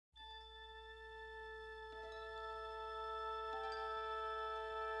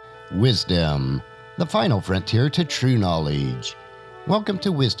Wisdom, the final frontier to true knowledge. Welcome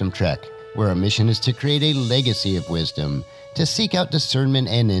to Wisdom Trek, where our mission is to create a legacy of wisdom, to seek out discernment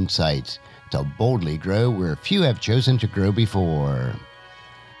and insights, to boldly grow where few have chosen to grow before.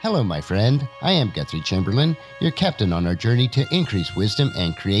 Hello, my friend. I am Guthrie Chamberlain, your captain on our journey to increase wisdom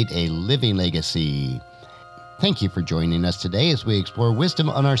and create a living legacy. Thank you for joining us today as we explore wisdom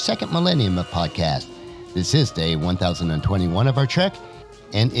on our second millennium of podcast. This is day 1021 of our trek,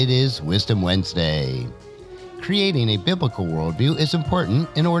 and it is Wisdom Wednesday. Creating a biblical worldview is important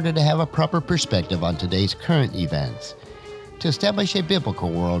in order to have a proper perspective on today's current events. To establish a biblical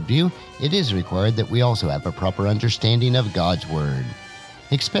worldview, it is required that we also have a proper understanding of God's Word.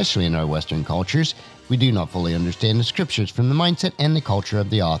 Especially in our Western cultures, we do not fully understand the Scriptures from the mindset and the culture of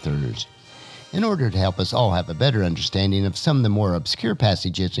the authors. In order to help us all have a better understanding of some of the more obscure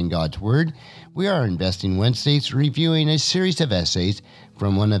passages in God's Word, we are investing Wednesdays reviewing a series of essays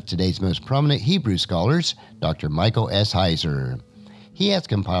from one of today's most prominent Hebrew scholars, Dr. Michael S. Heiser. He has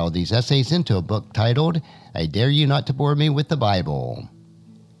compiled these essays into a book titled, I Dare You Not to Bore Me with the Bible.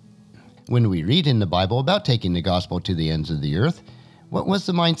 When we read in the Bible about taking the gospel to the ends of the earth, what was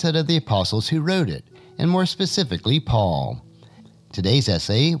the mindset of the apostles who wrote it, and more specifically, Paul? Today's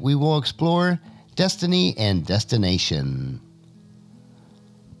essay, we will explore destiny and destination.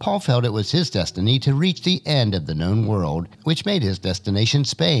 Paul felt it was his destiny to reach the end of the known world, which made his destination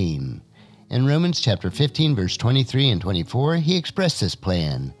Spain. In Romans chapter 15, verse 23 and 24, he expressed this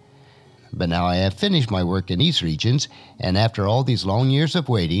plan. But now I have finished my work in these regions, and after all these long years of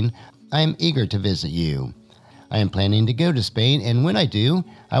waiting, I am eager to visit you. I am planning to go to Spain, and when I do,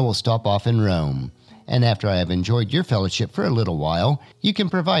 I will stop off in Rome. And after I have enjoyed your fellowship for a little while, you can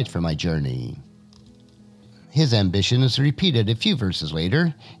provide for my journey. His ambition is repeated a few verses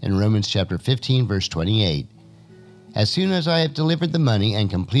later in Romans chapter 15, verse 28. As soon as I have delivered the money and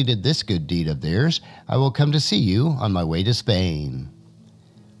completed this good deed of theirs, I will come to see you on my way to Spain.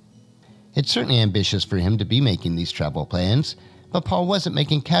 It's certainly ambitious for him to be making these travel plans, but Paul wasn't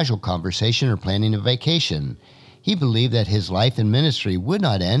making casual conversation or planning a vacation. He believed that his life and ministry would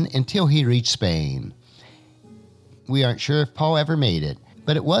not end until he reached Spain. We aren't sure if Paul ever made it,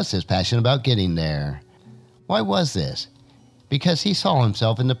 but it was his passion about getting there. Why was this? Because he saw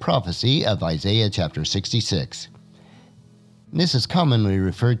himself in the prophecy of Isaiah chapter 66. This is commonly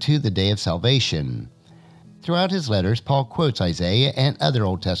referred to the day of salvation. Throughout his letters, Paul quotes Isaiah and other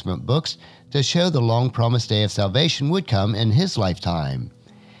Old Testament books to show the long-promised day of salvation would come in his lifetime.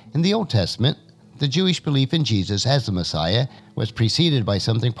 In the Old Testament, the Jewish belief in Jesus as the Messiah was preceded by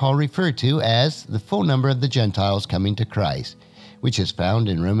something Paul referred to as the full number of the Gentiles coming to Christ, which is found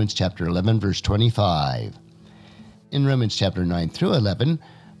in Romans chapter 11, verse 25. In Romans chapter 9 through 11,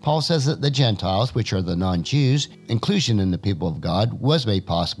 Paul says that the Gentiles, which are the non-Jews, inclusion in the people of God was made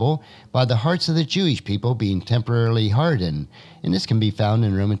possible by the hearts of the Jewish people being temporarily hardened, and this can be found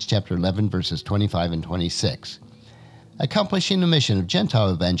in Romans chapter 11, verses 25 and 26. Accomplishing the mission of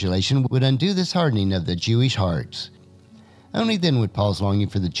Gentile evangelization would undo this hardening of the Jewish hearts. Only then would Paul's longing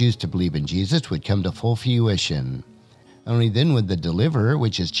for the Jews to believe in Jesus would come to full fruition. Only then would the deliverer,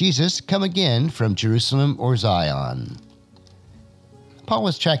 which is Jesus, come again from Jerusalem or Zion. Paul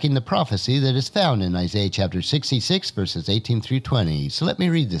was tracking the prophecy that is found in Isaiah chapter 66, verses 18 through 20, so let me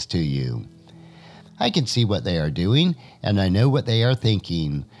read this to you. I can see what they are doing, and I know what they are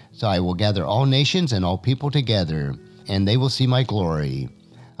thinking. So I will gather all nations and all people together, and they will see my glory.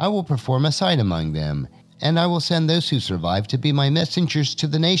 I will perform a sign among them, and I will send those who survive to be my messengers to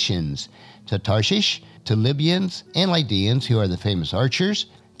the nations, to Tarshish, to Libyans and Lydians who are the famous archers,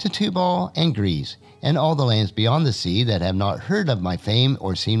 to Tubal and Greece, and all the lands beyond the sea that have not heard of my fame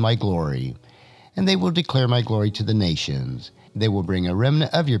or seen my glory. And they will declare my glory to the nations. They will bring a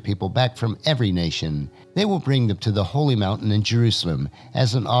remnant of your people back from every nation. They will bring them to the holy mountain in Jerusalem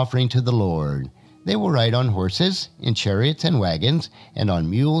as an offering to the Lord. They will ride on horses, in chariots and wagons, and on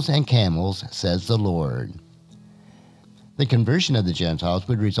mules and camels, says the Lord. The conversion of the Gentiles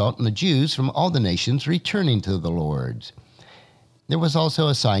would result in the Jews from all the nations returning to the Lord. There was also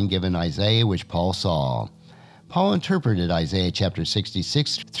a sign given Isaiah which Paul saw. Paul interpreted Isaiah chapter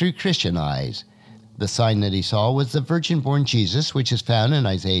 66 through Christian eyes. The sign that he saw was the virgin-born Jesus, which is found in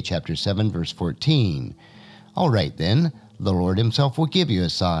Isaiah chapter 7, verse 14. All right then, the Lord himself will give you a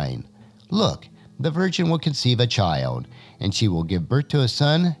sign. Look, the virgin will conceive a child, and she will give birth to a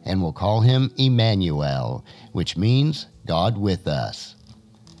son, and will call him Emmanuel, which means God with us.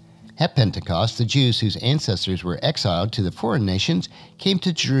 At Pentecost, the Jews whose ancestors were exiled to the foreign nations came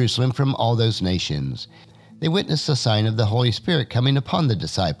to Jerusalem from all those nations. They witnessed the sign of the Holy Spirit coming upon the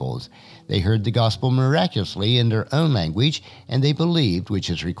disciples. They heard the gospel miraculously in their own language, and they believed,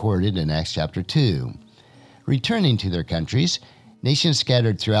 which is recorded in Acts chapter 2. Returning to their countries, nations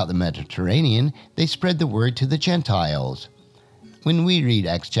scattered throughout the Mediterranean, they spread the word to the Gentiles. When we read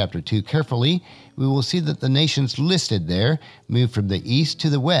Acts chapter 2 carefully, we will see that the nations listed there moved from the east to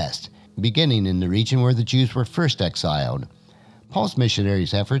the west, beginning in the region where the Jews were first exiled. Paul's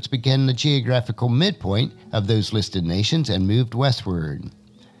missionaries' efforts began the geographical midpoint of those listed nations and moved westward.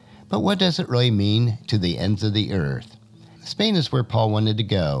 But what does it really mean to the ends of the earth? Spain is where Paul wanted to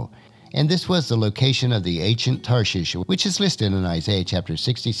go, and this was the location of the ancient Tarshish, which is listed in Isaiah chapter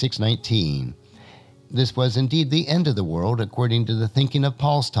 66:19. This was indeed the end of the world according to the thinking of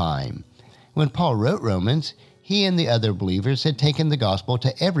Paul's time. When Paul wrote Romans, he and the other believers had taken the gospel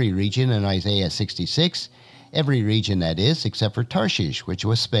to every region in Isaiah 66, every region that is, except for Tarshish, which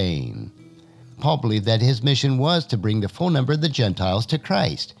was Spain. Paul believed that his mission was to bring the full number of the Gentiles to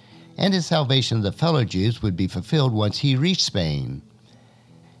Christ, and his salvation of the fellow Jews would be fulfilled once he reached Spain.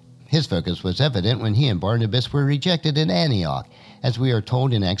 His focus was evident when he and Barnabas were rejected in Antioch, as we are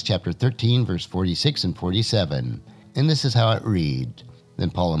told in Acts chapter 13, verse 46 and 47. And this is how it reads. Then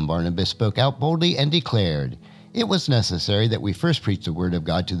Paul and Barnabas spoke out boldly and declared, "It was necessary that we first preach the word of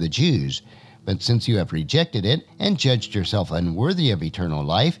God to the Jews, but since you have rejected it and judged yourself unworthy of eternal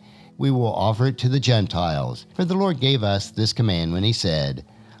life, we will offer it to the Gentiles. For the Lord gave us this command when he said,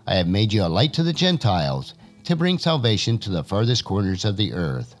 I have made you a light to the Gentiles, to bring salvation to the farthest corners of the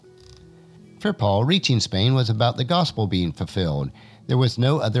earth." For Paul, reaching Spain was about the gospel being fulfilled. There was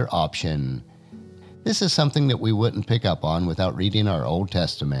no other option. This is something that we wouldn't pick up on without reading our Old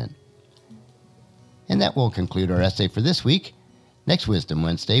Testament. And that will conclude our essay for this week. Next Wisdom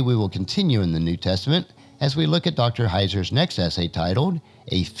Wednesday, we will continue in the New Testament as we look at Dr. Heiser's next essay titled,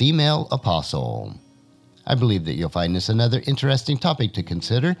 A Female Apostle. I believe that you'll find this another interesting topic to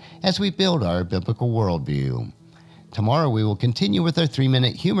consider as we build our biblical worldview. Tomorrow we will continue with our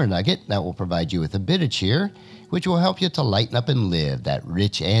 3-minute humor nugget that will provide you with a bit of cheer, which will help you to lighten up and live that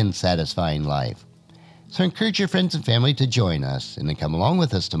rich and satisfying life. So encourage your friends and family to join us and then come along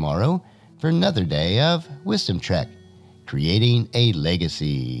with us tomorrow for another day of Wisdom Trek, Creating a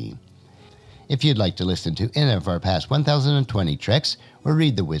Legacy. If you'd like to listen to any of our past 1020 treks or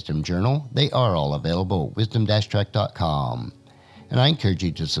read the Wisdom Journal, they are all available at wisdom-trek.com. And I encourage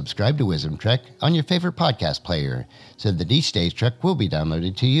you to subscribe to Wisdom Trek on your favorite podcast player so that each day's trek will be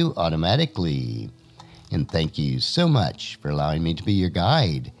downloaded to you automatically. And thank you so much for allowing me to be your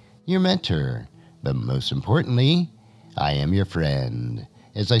guide, your mentor, but most importantly, I am your friend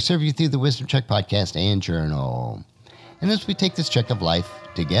as I serve you through the Wisdom Trek podcast and journal. And as we take this trek of life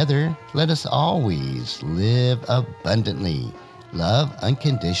together, let us always live abundantly, love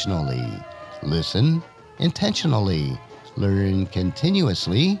unconditionally, listen intentionally, learn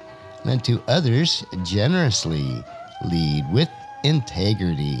continuously, lend to others generously, lead with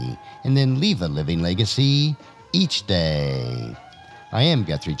integrity, and then leave a living legacy each day. I am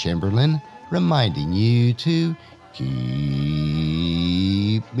Guthrie Chamberlain, reminding you to keep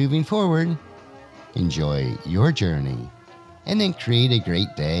moving forward, enjoy your journey, and then create a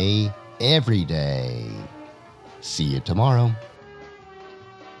great day every day. See you tomorrow.